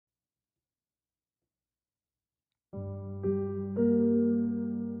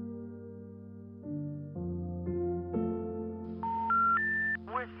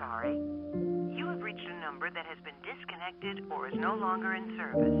disconnected or is no longer in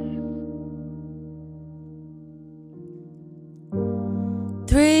service.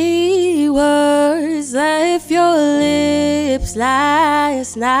 3 words left your lips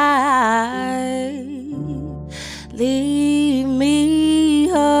last night. Leave me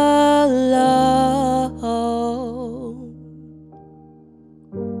alone.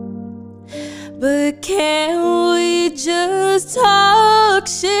 But can we just talk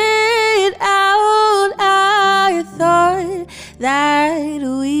shit out? I thought that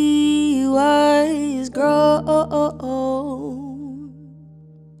we was grown.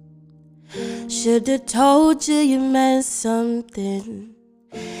 Should've told you you meant something.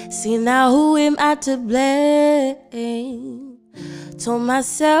 See, now who am I to blame? Told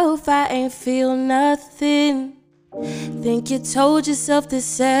myself I ain't feel nothing. Think you told yourself the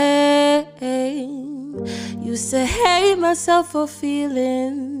same. Used to hate myself for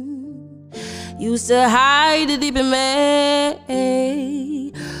feeling. Used to hide it deep in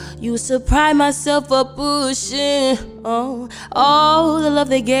me. Used to pride myself for pushing all the love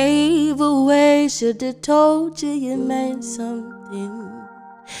they gave away. Should've told you you meant something.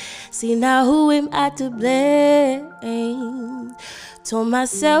 See, now who am I to blame? Told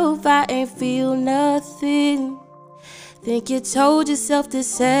myself I ain't feel nothing. Think you told yourself the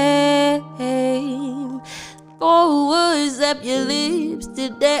same. 4 words left your lips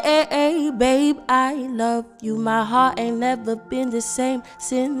today. Babe, I love you. My heart ain't never been the same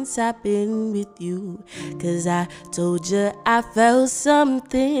since I've been with you. 'Cause I told you I felt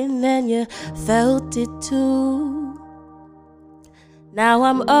something and you felt it too. Now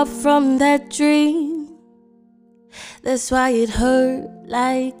I'm up from that dream. That's why it hurt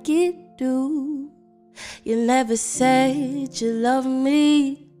like it do. You never said you loved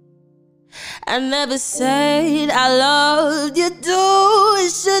me. I never said I loved you too. I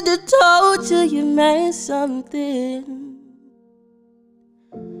should've told you you meant something.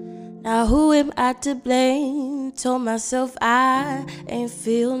 Now who am I to blame? Told myself I ain't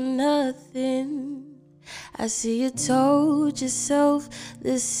feel nothing. I see you told yourself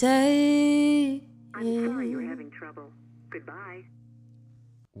the same. I'm sorry you're having trouble. Goodbye.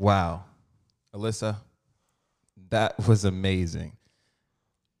 Wow. Alyssa, that was amazing.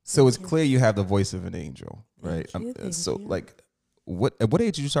 So it's clear you have the voice of an angel, right? Thank you. Like, at what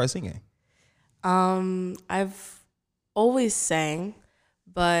age did you start singing? I've always sang,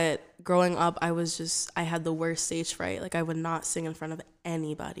 but growing up, I had the worst stage fright. Like, I would not sing in front of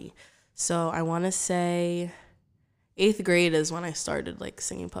anybody. So I want to say 8th grade is when I started like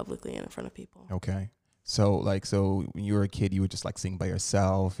singing publicly and in front of people. Okay. So when you were a kid, you would just like sing by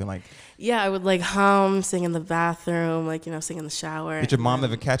yourself and like. Yeah, I would like hum, sing in the bathroom, like, sing in the shower. Did your mom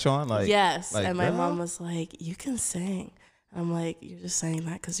ever catch on? Like, yes. Like, and my girl? mom was like, "You can sing." I'm like, "You're just saying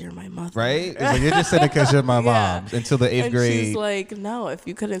that because you're my mother." Right? It's like, you're just saying it because you're my mom. Yeah. Until the 8th and grade. She's like, "No, if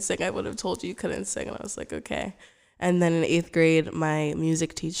you couldn't sing, I would have told you couldn't sing." And I was like, "Okay." And then in 8th grade, my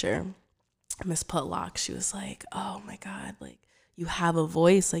music teacher, Miss Putlock, she was like, "Oh my God, like you have a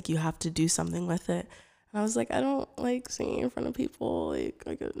voice, like you have to do something with it." And I was like, "I don't like singing in front of people, like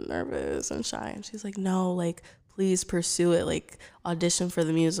I get nervous and shy." And she's like, "No, like please pursue it, like audition for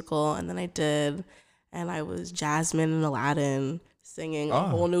the musical." And then I did, and I was Jasmine in Aladdin singing A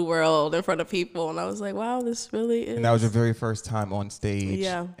Whole New World in front of people. And I was like, wow, this really is. And that was your very first time on stage.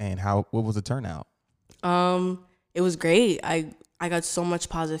 Yeah. And what was the turnout? It was great. I got so much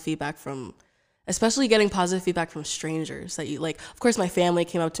positive feedback especially getting positive feedback from strangers that you like. Of course, my family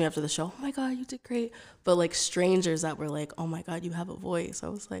came up to me after the show. "Oh my God, you did great." But like strangers that were like, "Oh my God, you have a voice." I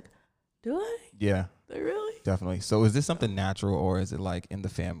was like, "Do I?" Yeah. They really? Definitely. So is this something natural or is it like in the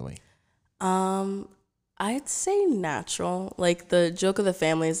family? I'd say natural. Like the joke of the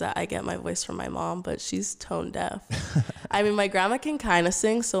family is that I get my voice from my mom, but she's tone deaf. I mean, my grandma can kind of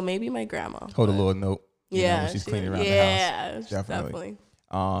sing, so maybe my grandma. Hold a little note. Yeah. When she's cleaning around the house. Yeah, definitely.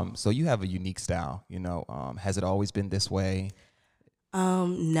 So you have a unique style, has it always been this way?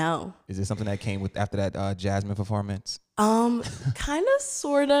 No. Is it something that came with after that Jasmine performance? Kind of,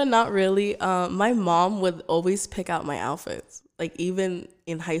 sorta, not really. My mom would always pick out my outfits. Like even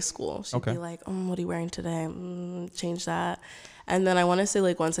in high school, she'd be like, "What are you wearing today? Change that." And then I want to say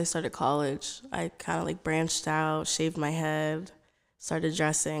like once I started college, I kind of like branched out, shaved my head, started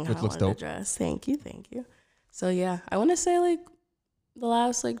dressing how I wanted to dress. Thank you. So yeah, I want to say like the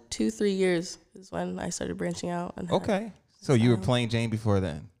last like 2-3 years is when I started branching out. And so you were plain Jane before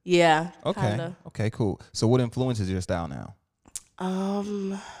then? Yeah. Okay. Kinda. Okay, cool. So what influences your style now?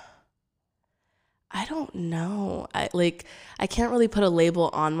 I don't know. I can't really put a label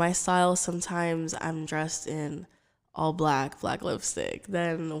on my style. Sometimes I'm dressed in all black lipstick.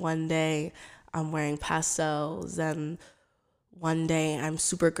 Then one day I'm wearing pastels, and one day I'm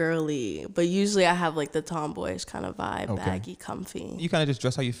super girly, but usually I have like the tomboyish kind of vibe, baggy, comfy. You kind of just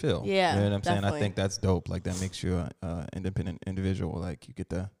dress how you feel. Yeah, you know what I'm definitely. saying. I think that's dope. Like that makes you an independent individual. Like you get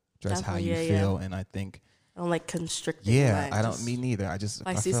to dress Definitely, how you feel, and I think. I don't like constricting. Yeah, I don't. Me neither. If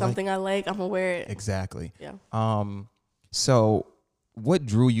I see something I like, I'm gonna wear it. Exactly. Yeah. So what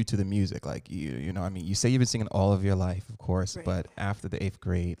drew you to the music? Like you know, I mean, you say you've been singing all of your life, of course, Right. but after the 8th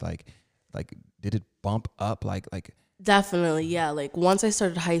grade, like, did it bump up? Like, Definitely, yeah. Like once I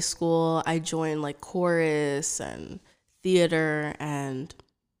started high school, I joined like chorus and theater, and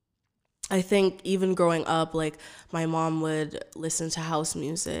I think even growing up, like my mom would listen to house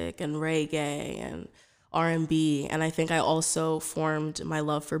music and reggae and R&B, and I think I also formed my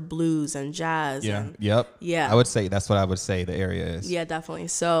love for blues and jazz. yeah, and, yep, yeah. I would say that's what I would say the area is. Yeah, definitely.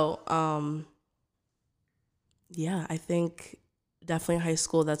 So, yeah, I think definitely in high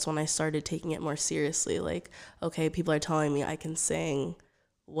school, that's when I started taking it more seriously. Like, okay, people are telling me I can sing.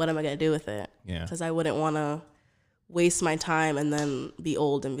 What am I going to do with it? Yeah. Because I wouldn't want to waste my time and then be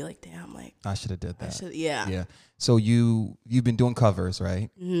old and be like, damn, like. I should have did that. Yeah. Yeah. So you've been doing covers, right?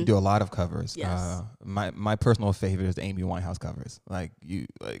 Mm-hmm. You do a lot of covers. Yes. My personal favorite is the Amy Winehouse covers. Like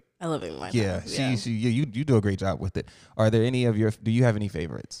I love Amy Winehouse. Yeah. You do a great job with it. Are there any of do you have any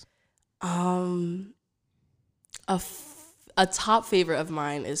favorites? A top favorite of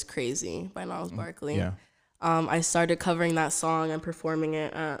mine is Crazy by Gnarls Barkley. Yeah. I started covering that song and performing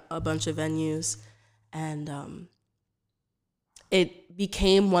it at a bunch of venues, and it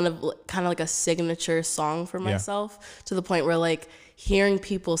became one of kind of like a signature song for myself, to the point where like hearing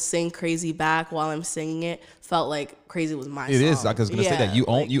people sing Crazy back while I'm singing it felt like Crazy was my song. It is. I was gonna say that you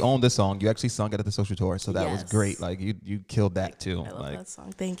own this song. You actually sung it at the social tour, so that was great. Like you killed that too. I love that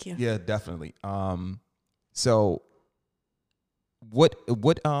song. Thank you. Yeah, definitely. So what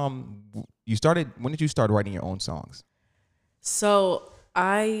you started? When did you start writing your own songs? So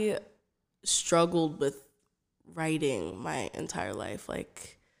I struggled with writing my entire life.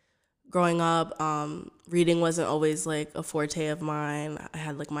 Like growing up, reading wasn't always like a forte of mine. I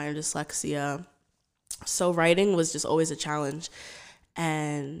had like minor dyslexia, so writing was just always a challenge.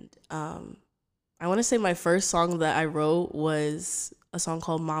 And I want to say my first song that I wrote was a song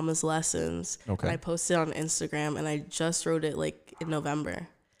called Mama's Lessons. Okay. And I posted it on Instagram, and I just wrote it like in November.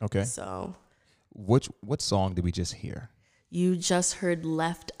 Okay. So what song did we just hear? You just heard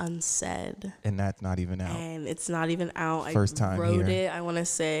Left Unsaid. And that's not even out. And it's not even out. First time I wrote here. it, I want to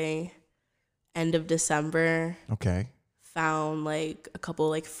say, end of December. Okay. Found like a couple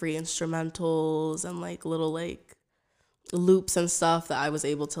like free instrumentals and like little like loops and stuff that I was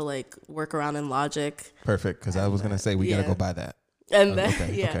able to like work around in Logic. Perfect, because I was going to say we got to go buy that. And then,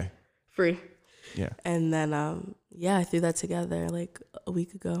 okay. Free. Yeah. And then, I threw that together like a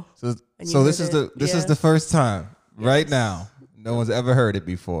week ago. So this is the first time right now. No one's ever heard it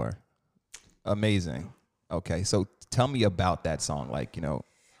before. Amazing. Okay, so tell me about that song. Like, you know.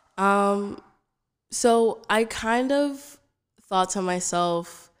 So I kind of thought to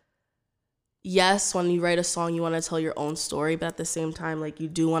myself, yes, when you write a song, you want to tell your own story, but at the same time, like you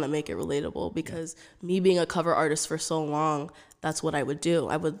do want to make it relatable, because me being a cover artist for so long, that's what I would do.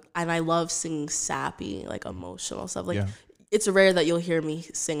 And I love singing sappy, like emotional stuff. Like it's rare that you'll hear me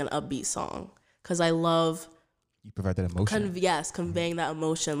sing an upbeat song, because I love you provide that emotion. Conveying that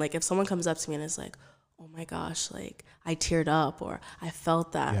emotion. Like if someone comes up to me and is like, "Oh my gosh, like I teared up," or "I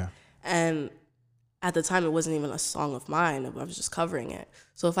felt that," and at the time it wasn't even a song of mine, I was just covering it.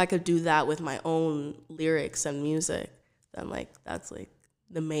 So if I could do that with my own lyrics and music, then like that's like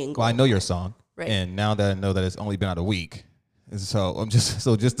the main goal. Well, I know your song, right? And now that I know that it's only been out a week, so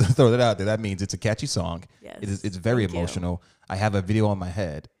just to throw that out there, that means it's a catchy song. Yes. It's very emotional. I have a video in my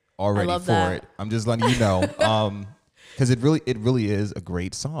head already for that. it. I'm just letting you know, because it really is a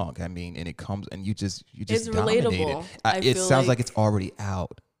great song. I mean, and it comes and you just it's dominate relatable. It sounds like it's already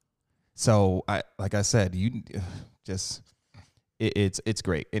out. So like I said, you just it's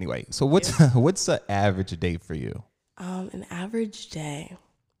great. Anyway, so what's an average day for you? An average day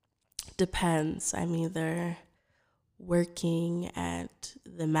depends. I'm either working at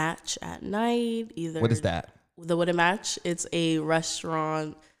the Match at night. What is that? The What a Match? It's a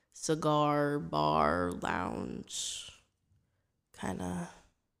restaurant, cigar, bar, lounge kind of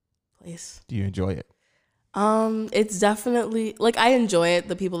place. Do you enjoy it? It's definitely like I enjoy it.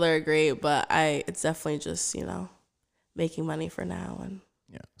 The people there are great, but it's definitely just, making money for now. And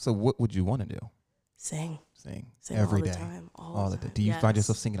So what would you want to do? Sing every all day. The time. All the time. Do you find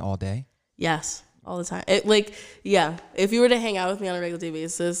yourself singing all day? Yes, all the time. If you were to hang out with me on a regular day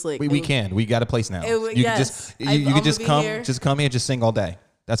basis, like we can. We got a place now. You can just come here and just sing all day.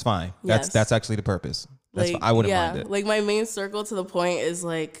 That's fine. Yes. That's actually the purpose. That's Like, I wouldn't mind it. Like my main circle to the point is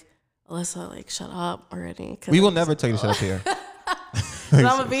like, Alyssa, like shut up already. We will never tell you to shut up here. I'm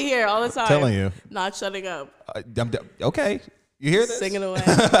gonna be here all the time. Telling you. Not shutting up. Okay. You hear this? Singing away.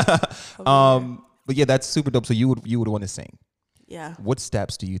 But yeah, that's super dope. So you would want to sing. Yeah. What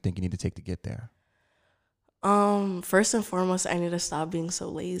steps do you think you need to take to get there? First and foremost, I need to stop being so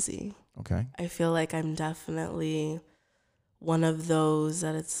lazy. Okay. I feel like I'm definitely one of those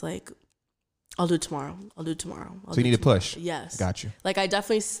that it's like, I'll do it tomorrow. I'll do it tomorrow. So you need to push. Yes. Got you. Like I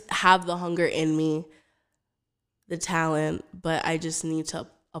definitely have the hunger in me, the talent, but I just need to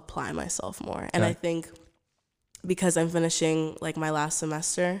apply myself more. And I think because I'm finishing like my last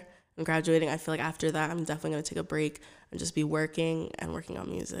semester and graduating, I feel like after that, I'm definitely going to take a break and just be working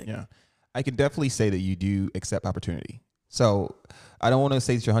on music. Yeah. I can definitely say that you do accept opportunity. So I don't want to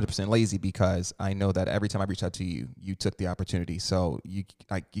say that you're 100% lazy because I know that every time I reach out to you, you took the opportunity. So you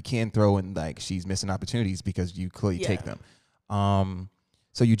can't throw in like she's missing opportunities because you clearly take them.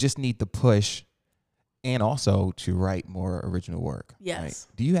 So you just need to push and also to write more original work. Yes. Right?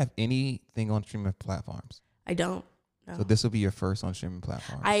 Do you have anything on streaming platforms? I don't. No. So this will be your first on streaming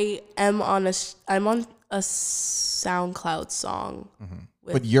platform. I'm on a SoundCloud song.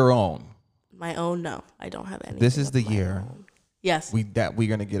 But your own. My own, no. I don't have any. This is the year. Yes. We're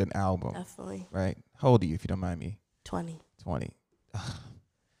gonna get an album. Definitely. Right? How old are you if you don't mind me? 20. 20.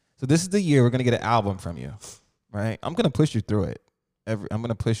 So this is the year we're gonna get an album from you. Right? I'm gonna push you through it. I'm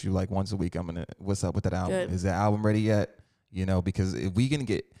gonna push you like once a week. What's up with that album? Good. Is that album ready yet? You know, because if we can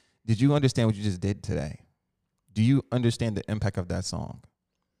get, did you understand what you just did today? Do you understand the impact of that song?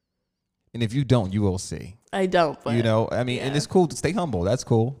 And if you don't, you will see. I don't, but you know, I mean, and it's cool to stay humble. That's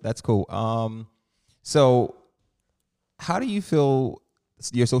cool. That's cool. So how do you feel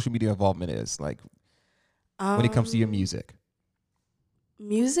your social media involvement is like when it comes to your music?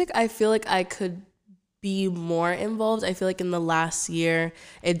 Music, I feel like I could be more involved. I feel like in the last year,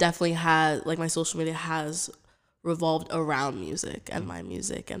 it definitely has, like my social media has revolved around music and my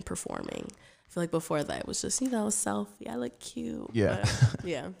music and performing. I feel like before that it was just, a selfie. I look cute. Yeah. But,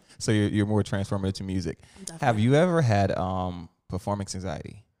 yeah. So you're more transformative to music. Definitely. Have you ever had performance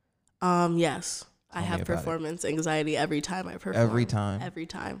anxiety? Yes. I Tell me have about performance anxiety every time I perform. Every time? Every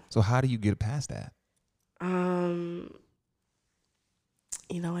time. So how do you get past that? I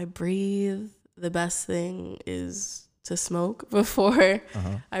breathe. The best thing is to smoke before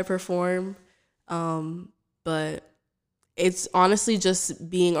I perform. But it's honestly just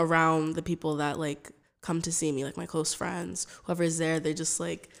being around the people that like come to see me, like my close friends, whoever's there, they just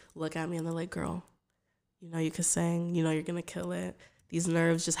like look at me and they're like, girl, you can sing, you're gonna kill it. These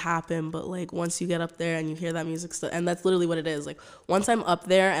nerves just happen, but like once you get up there and you hear that music stuff, and that's literally what it is. Like once I'm up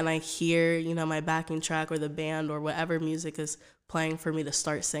there and I hear, my backing track or the band or whatever music is playing for me to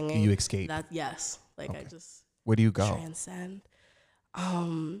start singing. You escape. Yes. Like Okay. I just Where do you go? transcend.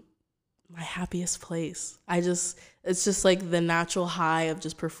 My happiest place. It's just like the natural high of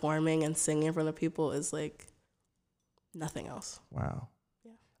just performing and singing in front of people is like nothing else. Wow.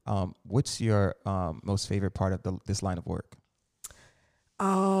 Yeah. What's your most favorite part of this line of work?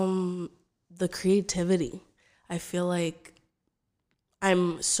 The creativity. I feel like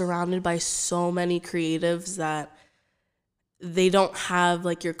I'm surrounded by so many creatives that they don't have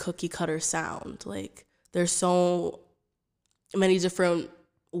like your cookie cutter sound. Like there's so many different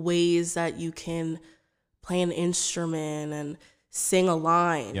ways that you can play an instrument and sing a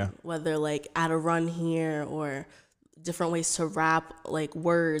line, whether like at a run here or different ways to rap like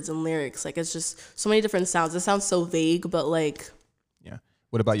words and lyrics. Like it's just so many different sounds. It sounds so vague, but like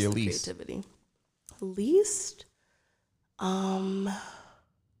what about your least? Creativity. Least? I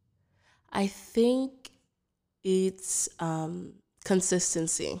think it's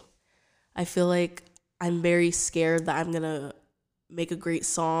consistency. I feel like I'm very scared that I'm gonna make a great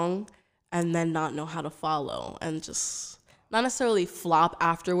song and then not know how to follow and just not necessarily flop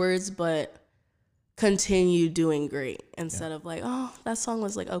afterwards, but continue doing great instead of like, oh, that song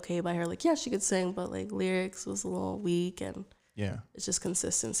was like okay by her. Like, yeah, she could sing, but like lyrics was a little weak, and it's just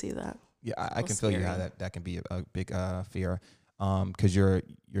consistency that. Yeah, I can feel you how that can be a big fear, because you're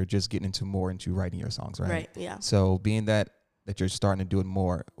just getting into writing your songs, right? Right. Yeah. So being that you're starting to do it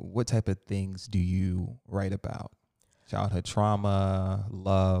more, what type of things do you write about? Childhood trauma,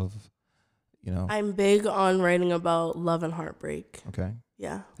 love, I'm big on writing about love and heartbreak. Okay.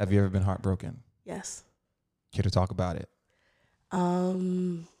 Yeah. Have you ever been heartbroken? Yes. Care to talk about it?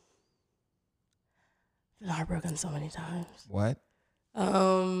 Been heartbroken so many times. What? I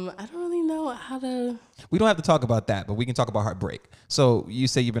don't really know how to. We don't have to talk about that, but we can talk about heartbreak. So you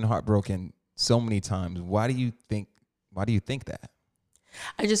say you've been heartbroken so many times. Why do you think that?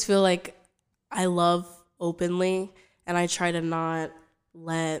 I just feel like I love openly, and I try to not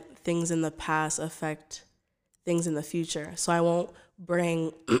let things in the past affect things in the future. So I won't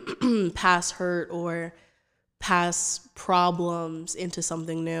bring past hurt or past problems into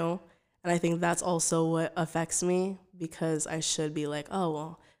something new. And I think that's also what affects me, because I should be like, oh,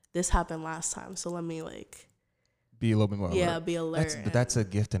 well, this happened last time, so let me like Be a little bit more alert. be alert. That's a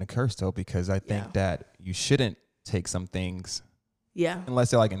gift and a curse though, because I think that you shouldn't take some things unless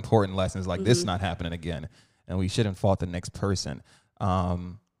they're like important lessons, like this is not happening again, and we shouldn't fault the next person.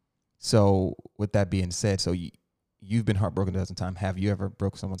 So with that being said, so you've been heartbroken a dozen times. Have you ever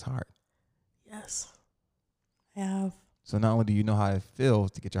broke someone's heart? Yes, I have. So not only do you know how it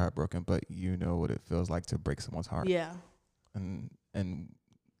feels to get your heart broken, but you know what it feels like to break someone's heart. Yeah. And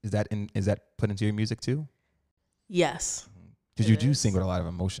is that put into your music too? Yes. Because you do sing with a lot of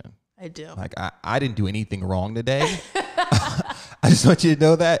emotion. I do. Like I didn't do anything wrong today. I just want you to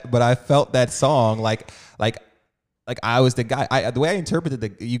know that. But I felt that song like I was the guy. The way I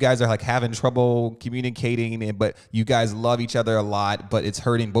interpreted you guys are like having trouble communicating, but you guys love each other a lot, but it's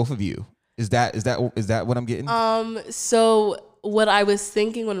hurting both of you. Is that what I'm getting? So what I was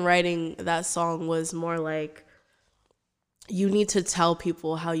thinking when writing that song was more like, you need to tell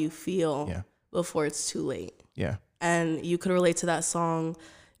people how you feel before it's too late. Yeah. And you could relate to that song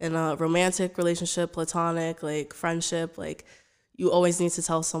in a romantic relationship, platonic, like friendship. Like, you always need to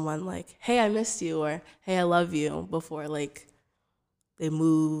tell someone like, hey, I missed you, or hey, I love you, before like they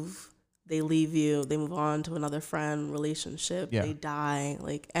leave you, they move on to another friend, relationship, they die,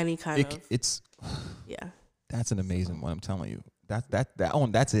 like any kind of. It's yeah. That's an amazing one. I'm telling you. That's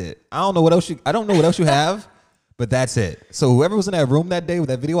it. I don't know what else you have, but that's it. So whoever was in that room that day with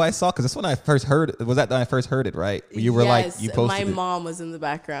that video I saw, because that's when I first heard it. Was that when I first heard it, right? You were like, you posted my it. mom was in the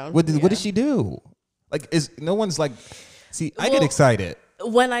background. What did she do? Like, no one's like, see, I get excited.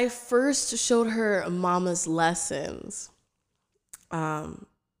 When I first showed her Mama's lessons,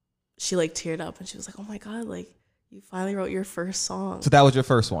 she like teared up and she was like, oh my God, like you finally wrote your first song. So that was your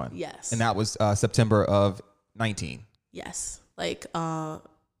first one? Yes. And that was September of 19? Yes. Like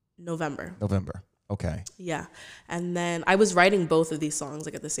November. Okay. Yeah. And then I was writing both of these songs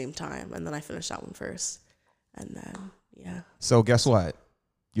like at the same time. And then I finished that one first. And then, yeah. So guess what?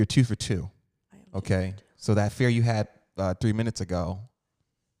 You're 2 for 2. Okay. So that fear you had 3 minutes ago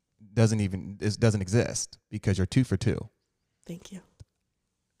doesn't exist, because you're 2 for 2. Thank you.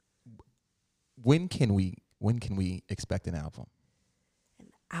 When can we expect an album? An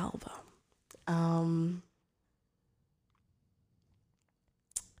album.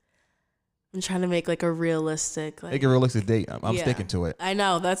 I'm trying to make like a realistic, make a realistic date. I'm sticking to it. I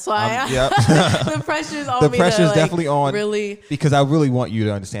know, that's why. Yep. The pressure's on me. The pressure's definitely on. Really, because I really want you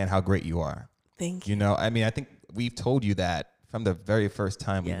to understand how great you are. Thank you. You know, I mean, I think we've told you that from the very first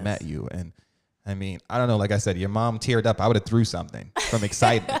time we met you, and I mean, I don't know. Like I said, your mom teared up. I would have threw something from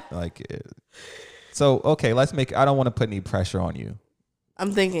excitement. So okay, let's make. I don't want to put any pressure on you.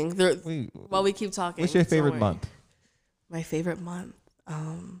 I'm thinking while we keep talking. What's your favorite month? My favorite month,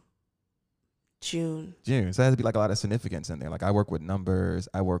 June. So it has to be like a lot of significance in there. Like, I work with numbers,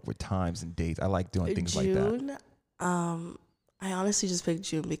 I work with times and dates. I like doing things like that. I honestly just picked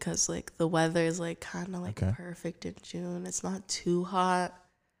June because like the weather is like kind of like perfect in June. It's not too hot,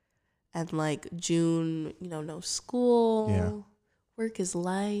 and like June, no school. Yeah. Work is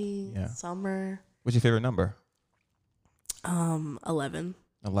light. Yeah. Summer. What's your favorite number? 11.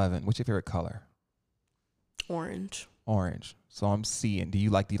 11. What's your favorite color? Orange. So I'm seeing. Do you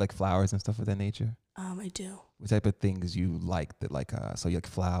like flowers and stuff of that nature? I do. What type of things you like so you like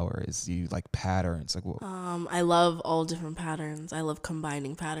flowers, you like patterns, like what? I love all different patterns. I love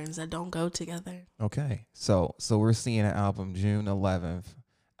combining patterns that don't go together. Okay. So we're seeing an album June 11th.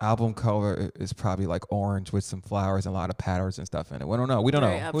 Album color is probably like orange with some flowers and a lot of patterns and stuff in it. We don't know.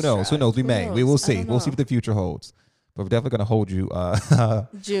 Who knows? We will see. We'll see what the future holds. But we're definitely going to hold you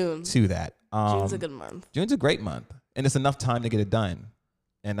June to that. June's a good month. June's a great month. And it's enough time to get it done.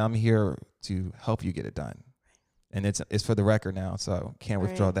 And I'm here to help you get it done. And it's for the record now, so can't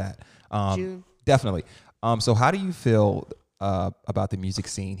withdraw that. June. Definitely. So how do you feel about the music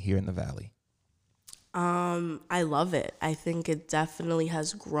scene here in the Valley? I love it. I think it definitely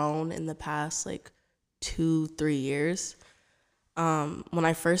has grown in the past like 2-3 years. When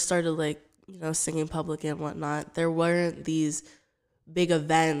I first started singing public and whatnot, there weren't these big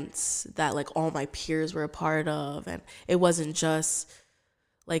events that like all my peers were a part of, and it wasn't just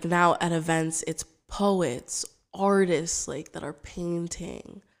like now at events it's poets, artists like that are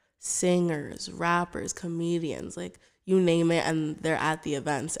painting, singers, rappers, comedians, like you name it, and they're at the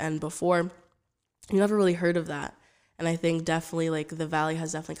events. And before, you never really heard of that. And I think definitely like the Valley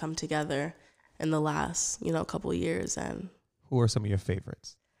has definitely come together in the last, couple of years. And Who are some of your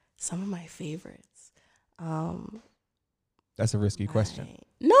favorites? some of my favorites. That's a risky question.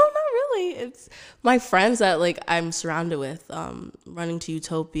 No, not really. It's my friends that like I'm surrounded with. Running to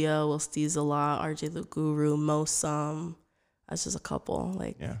Utopia, Will Steez a lot, RJ the Guru, Mosum. That's just a couple.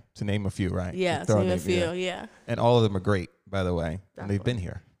 Like Yeah, to name a few, right? yeah, to name a few. Yeah. And all of them are great, by the way. And they've been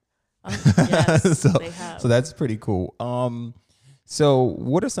here. Yes, so, they have. so that's pretty cool. So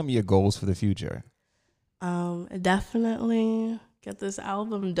what are some of your goals for the future? Definitely get this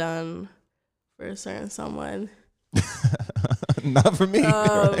album done for a certain someone. Not for me.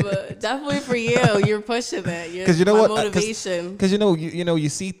 Right? Definitely for you. You're pushing it. Because you know what? Motivation. Because you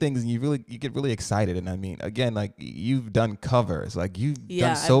see things and you get really excited. And I mean, again, like you've done covers, like you've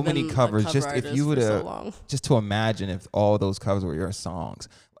done so many covers. Cover Just if you would just to imagine if all those covers were your songs.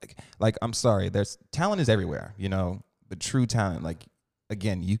 Like I'm sorry, there's talent is everywhere. The true talent. Like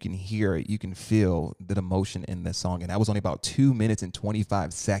again, you can hear it, you can feel the emotion in the song, and that was only about 2 minutes and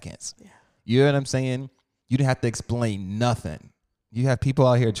 25 seconds. Yeah. You know what I'm saying? You didn't have to explain nothing. You have people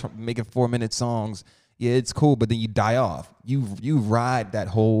out here making 4-minute songs. Yeah, it's cool, but then you die off. You ride that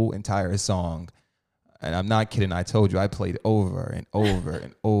whole entire song. And I'm not kidding. I told you I played over and over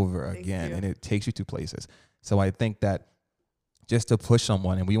and over again, and it takes you to places. So I think that just to push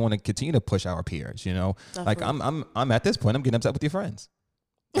someone, and we want to continue to push our peers, Definitely. Like I'm at this point, I'm getting upset with your friends.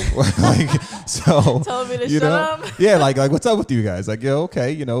 Telling me to shut up. Yeah, like what's up with you guys? Like,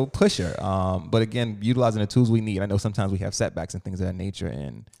 okay, push her. But again, utilizing the tools we need. I know sometimes we have setbacks and things of that nature,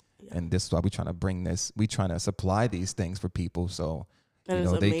 and this is why we're trying to bring this. We trying to supply these things for people, so they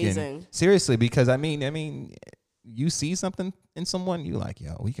amazing. can seriously. Because I mean, you see something in someone, you like,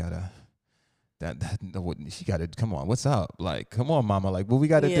 yo, we gotta. She gotta come on. What's up? Like, come on, mama. Like, what we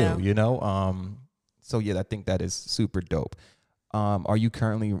gotta do? So yeah, I think that is super dope. Are you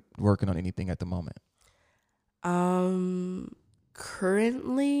currently working on anything at the moment?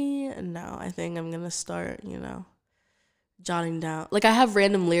 Currently, no. I think I'm gonna start, jotting down. Like I have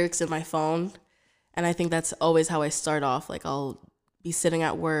random lyrics in my phone, and I think that's always how I start off. Like I'll be sitting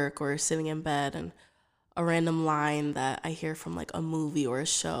at work or sitting in bed, and a random line that I hear from like a movie or a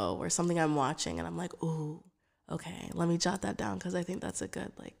show or something I'm watching, and I'm like, ooh, okay, let me jot that down because I think that's a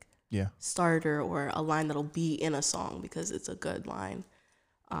good starter or a line that'll be in a song because it's a good line.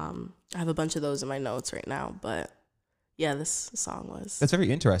 I have a bunch of those in my notes right now, but yeah, this song was. That's very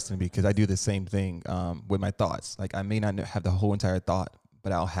interesting because I do the same thing with my thoughts. Like I may not have the whole entire thought,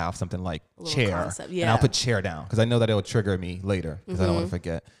 but I'll have something like chair, concept, and I'll put chair down because I know that it'll trigger me later because I don't want to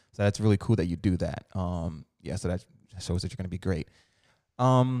forget. So that's really cool that you do that. So that shows that you're going to be great.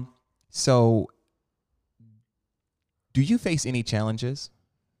 So do you face any challenges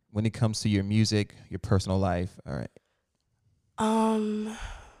when it comes to your music, your personal life? All right.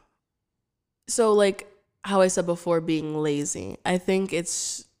 So like how I said before, being lazy, I think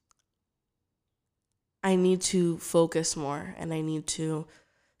I need to focus more and I need to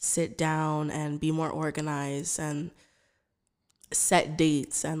sit down and be more organized and set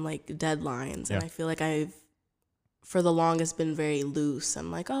dates and like deadlines. Yeah. And I feel like I've, for the longest, been very loose. I'm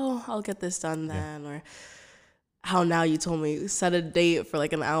like, oh, I'll get this done then. Or how now you told me set a date for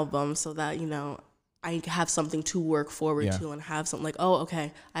like an album so that, I have something to work forward to and have something like, oh,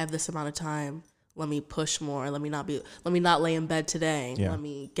 okay, I have this amount of time. Let me push more. Let me not lay in bed today. Yeah. Let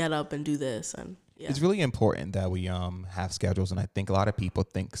me get up and do this. And it's really important that we have schedules. And I think a lot of people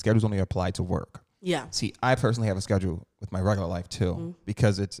think schedules only apply to work. Yeah. See, I personally have a schedule with my regular life too,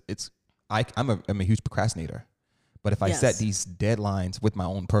 because I'm a huge procrastinator. But if I set these deadlines with my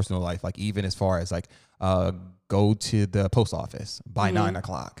own personal life, like even as far as like go to the post office by 9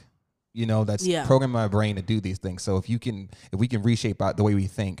 o'clock, that's programming my brain to do these things. So if we can reshape out the way we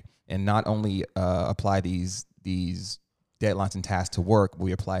think and not only apply these deadlines and tasks to work,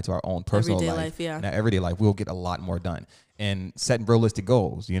 we apply it to our own personal life. And our everyday life, we'll get a lot more done. And setting realistic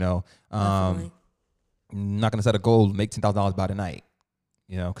goals, I'm not going to set a goal to make $10,000 by tonight,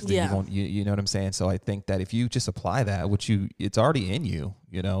 because then you won't, you know what I'm saying? So I think that if you just apply that, it's already in you,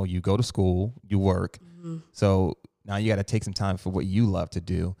 you go to school, you work. So now you got to take some time for what you love to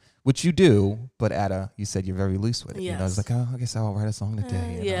do, which you do, but you said you're very loose with it. Yes. It's like, oh, I guess I'll write a song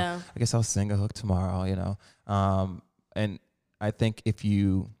today. I guess I'll sing a hook tomorrow, and I think if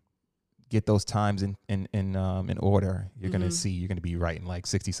you get those times in order, you're going to be writing like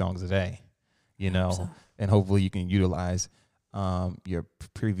 60 songs a day, and hopefully you can utilize your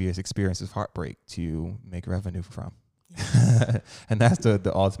previous experience of heartbreak to make revenue from. And that's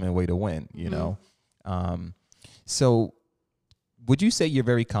the ultimate way to win, So would you say you're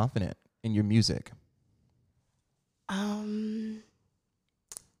very confident in your music? Um,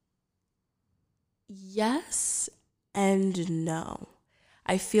 yes and no.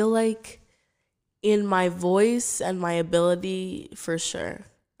 I feel like in my voice and my ability, for sure.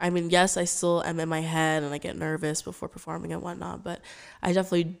 I mean, yes, I still am in my head and I get nervous before performing and whatnot, but I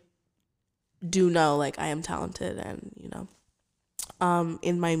definitely do know like I am talented and,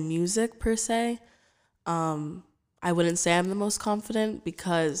 in my music per se, I wouldn't say I'm the most confident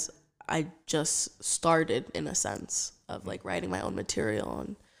because I just started in a sense of like writing my own material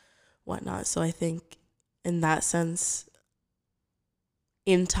and whatnot. So I think in that sense,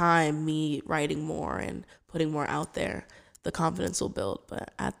 in time, me writing more and putting more out there, the confidence will build.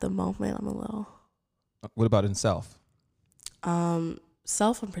 But at the moment, I'm a little. What about in self?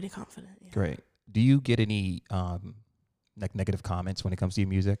 Self, I'm pretty confident. Yeah. Great. Do you get any like negative comments when it comes to your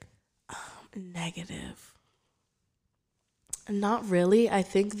music? Negative. Not really. I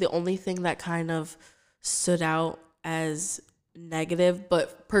think the only thing that kind of stood out as negative,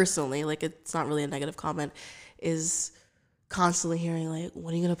 but personally, like it's not really a negative comment, is constantly hearing like,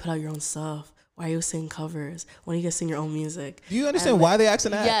 when are you gonna put out your own stuff? Why are you singing covers? When are you gonna sing your own music? Do you understand why they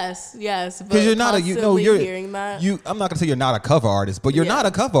asking that? Yes. Because you're not you're hearing that. I'm not gonna say you're not a cover artist, but you're not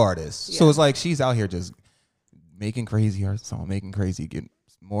a cover artist. So it's like she's out here just making crazy art song, making crazy, getting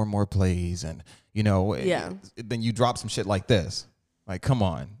more and more plays, and then you drop some shit like this. Like, come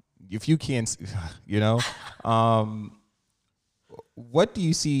on, if you can't, what do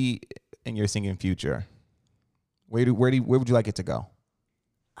you see in your singing future? Where would you like it to go?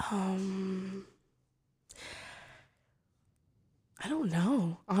 I don't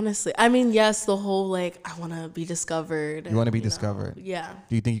know, honestly. I mean, yes, the whole like I want to be discovered. You want to be discovered? Yeah.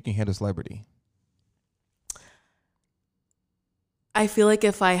 Do you think you can handle celebrity? I feel like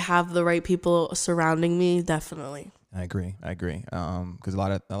if I have the right people surrounding me, definitely. I agree. Because a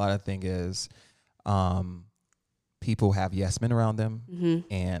lot of thing is, people have yes men around them,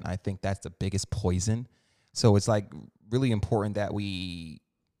 and I think that's the biggest poison. So it's like really important that we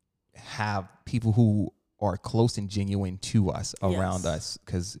have people who are close and genuine to us around us,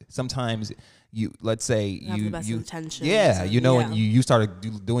 because sometimes let's say have the best intentions. Yeah, and you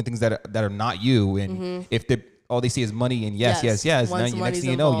started doing things that are not you, and if all they see is money and yes. Now next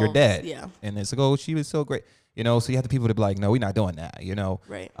thing you know, you're dead. Yeah. And it's like, oh, she was so great. So you have the people to be like, no, we're not doing that,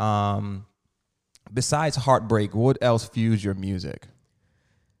 Right. Besides heartbreak, what else fuels your music?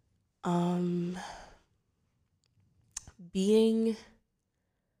 Being,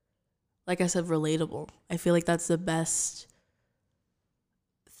 like I said, relatable. I feel like that's the best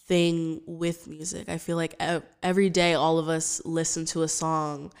thing with music. I feel like every day all of us listen to a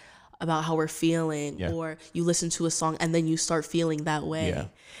song about how we're feeling, or you listen to a song and then you start feeling that way. Yeah.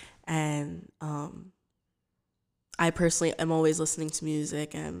 And I personally am always listening to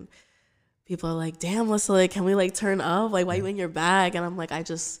music, and people are like, damn, Alyssa, like, can we like turn up? Like, why you in your bag? And I'm like, I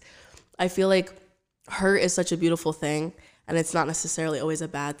feel like hurt is such a beautiful thing, and it's not necessarily always a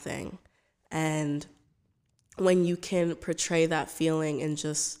bad thing. And when you can portray that feeling in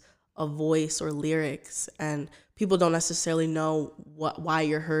just a voice or lyrics, and people don't necessarily know why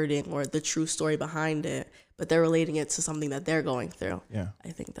you're hurting or the true story behind it, but they're relating it to something that they're going through. Yeah, I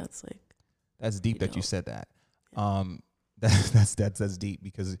think that's like, that's deep that you said that. That's deep,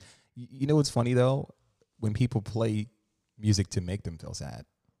 because what's funny though, when people play music to make them feel sad.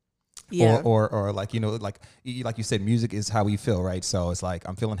 Yeah. Or like, like you said, music is how we feel, right? So it's like,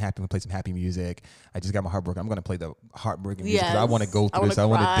 I'm feeling happy, I'm gonna play some happy music. I just got my heart broken, I'm gonna play the heartbreaking music because I want to go through this, I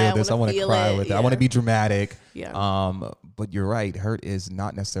want to do this, I want to cry with it, I want to be dramatic. Yeah. But you're right, hurt is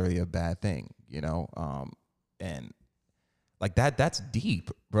not necessarily a bad thing, and like that's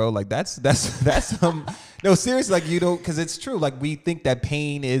deep, bro. Like that's no, seriously, like, because it's true. Like, we think that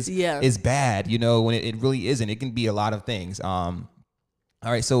pain is bad, when it really isn't. It can be a lot of things. All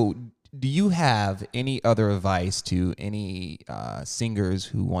right, so do you have any other advice to any singers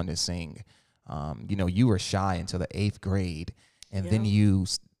who want to sing? You were shy until the 8th grade, and then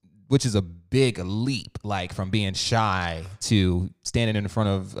which is a big leap, like from being shy to standing in front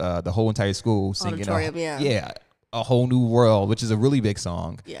of the whole entire school singing. Auditorium, A Whole New World, which is a really big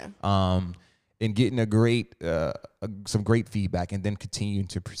song. Yeah. And getting some great feedback, and then continuing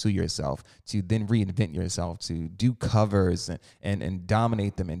to pursue yourself, to then reinvent yourself, to do covers and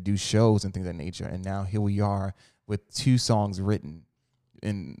dominate them and do shows and things of that nature. And now here we are with 2 songs written.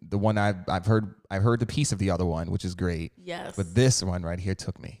 And the one I've heard the piece of the other one, which is great. Yes. But this one right here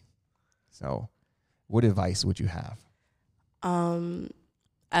took me. So what advice would you have?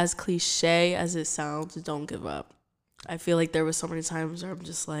 As cliche as it sounds, don't give up. I feel like there was so many times where I'm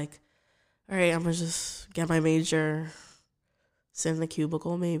just like, all right, I'm going to just get my major, sit in the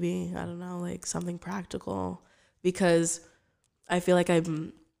cubicle maybe. I don't know, like something practical. because I feel like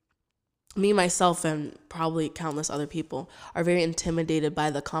me, myself, and probably countless other people are very intimidated by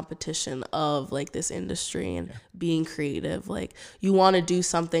the competition of like this industry and being creative. Like you want to do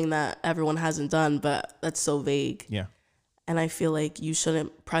something that everyone hasn't done, but that's so vague. Yeah. And I feel like you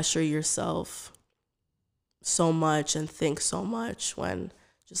shouldn't pressure yourself so much and think so much when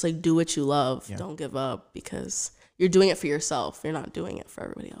just like do what you love. Yeah. Don't give up because you're doing it for yourself. You're not doing it for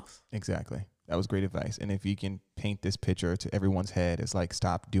everybody else. Exactly. That was great advice. And if you can paint this picture to everyone's head, it's like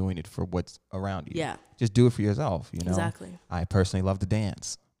stop doing it for what's around you. Yeah. Just do it for yourself, you know? Exactly. I personally love to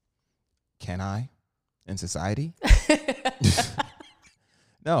dance. Can I? In society?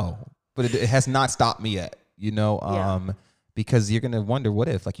 No. But it has not stopped me yet, you know? Because you're gonna wonder what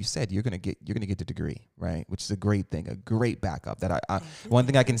if, like you said, you're gonna get the degree, right? Which is a great thing, a great backup. That one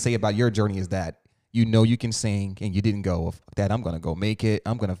thing I can say about your journey is that you know you can sing, and you didn't go, fuck that, I'm gonna go make it.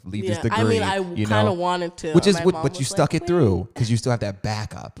 I'm gonna leave this degree. I mean, I kind of wanted to, which is what you stuck it through because you still have that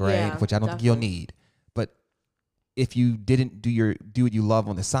backup, right? Yeah, which I don't think you'll need. But if you didn't do what you love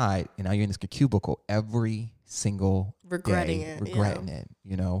on the side, and now you're in this cubicle every single regretting day, it,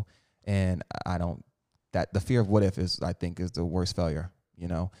 you know, and I don't. That the fear of what if is, I think, is the worst failure, you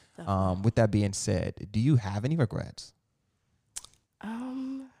know. With that being said, do you have any regrets?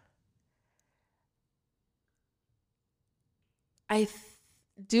 I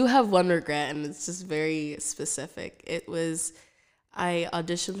do have one regret, and it's just very specific. It was, I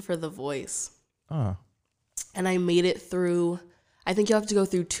auditioned for The Voice, and I made it through. I think you have to go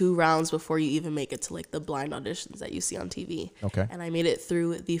through 2 rounds before you even make it to like the blind auditions that you see on TV. Okay. And I made it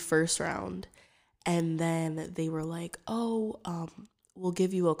through the first round. And then they were like, oh, we'll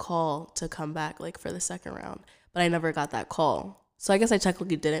give you a call to come back like for the second round. But I never got that call. So I guess I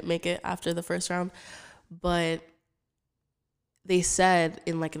technically didn't make it after the first round. But they said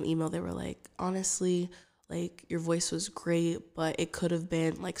in like an email, they were like, honestly, like your voice was great, but it could have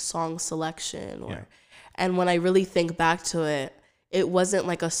been like song selection. And when I really think back to it, it wasn't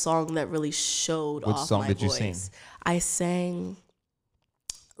like a song that really showed What off song my did you voice. sing? I sang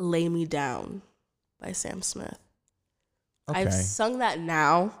Lay Me Down by Sam Smith. Okay. I've sung that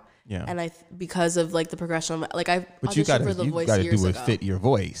now, and because of like the progression of like I auditioned for The Voice years ago. Fit your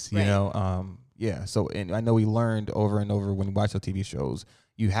voice, you know. So, and I know we learned over and over when we watch the TV shows,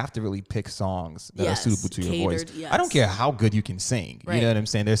 you have to really pick songs that are suitable to your voice. Yes. I don't care how good you can sing. Right. You know what I'm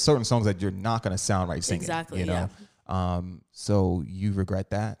saying? There's certain songs that you're not going to sound right singing. Exactly. You know. So you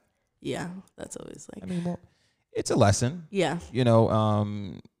regret that? Yeah, that's always like. I mean, well, it's a lesson. Yeah. You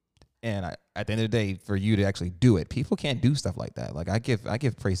know. And at the end of the day, for you to actually do it, people can't do stuff like that. Like I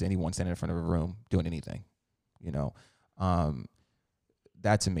give praise to anyone standing in front of a room doing anything, you know.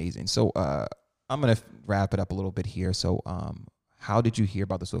 That's amazing. So I'm gonna wrap it up a little bit here. So how did you hear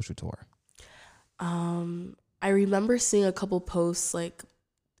about the social tour? I remember seeing a couple posts like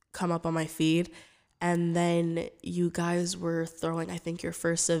come up on my feed, and then you guys were throwing, I think, your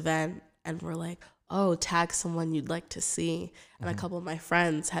first event, and were like, oh, tag someone you'd like to see. And a couple of my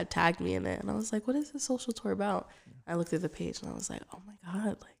friends had tagged me in it. And I was like, what is this social tour about? I looked at the page and I was like, oh my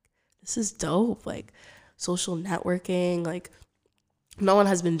God, like, this is dope. Like, social networking, like, no one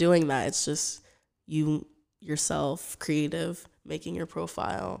has been doing that. It's just you, yourself, creative, making your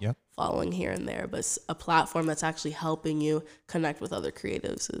profile, following here and there. But a platform that's actually helping you connect with other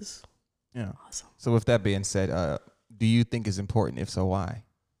creatives is awesome. So with that being said, do you think it's important? If so, why?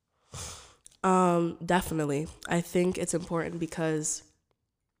 Definitely. I think it's important because,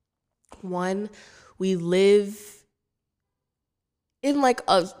 one, we live in like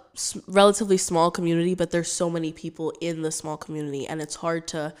a relatively small community, but there's so many people in the small community, and it's hard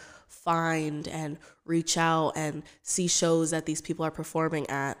to find and reach out and see shows that these people are performing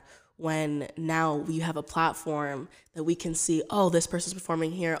at, when now you have a platform that we can see, oh, this person's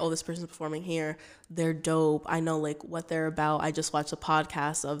performing here, oh, this person's performing here, they're dope, I know like what they're about, I just watched a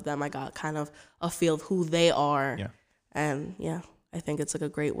podcast of them, I got kind of a feel of who they are. And I think it's like a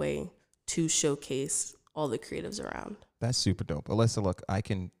great way to showcase all the creatives around. That's super dope. Alyssa, look, I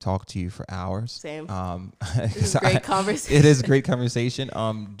can talk to you for hours. Same. This is a great conversation. It is a great conversation.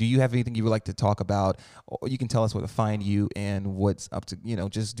 Do you have anything you would like to talk about? Or you can tell us where to find you and what's up to, you know,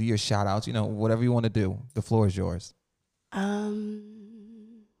 just do your shout outs, you know, whatever you want to do. The floor is yours. You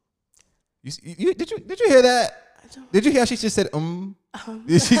did you hear that? Did you hear how she just said,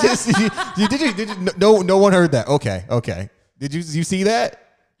 Did she just, did you, no one heard that. Okay. Did you see that?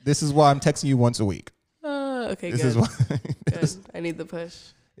 This is why I'm texting you once a week. Okay, this good. Is why Good. I need the push.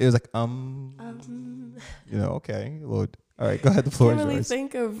 It was like, you know, okay, Lord. All right, go ahead. The floor is yours. I can't really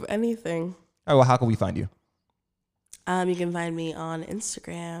think of anything. All right, well, how can we find you? You can find me on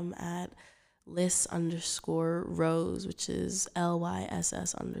Instagram at Lyss_Rose, which is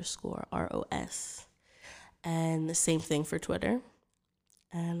LYSS_ROS. And the same thing for Twitter.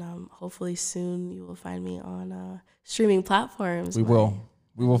 And hopefully soon you will find me on streaming platforms. We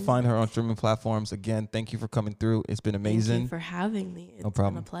will find her on streaming platforms. Again, thank you for coming through. It's been amazing. Thank you for having me. It's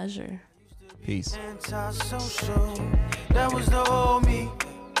been a pleasure. Peace. That was the old me.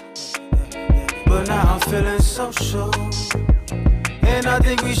 But now I'm feeling social. And I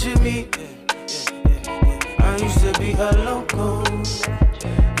think we should meet. I used to be a local.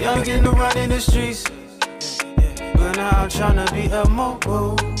 Young getting around in the streets. But now I'm trying to be a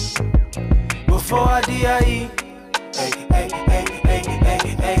mogul. Before I DIE,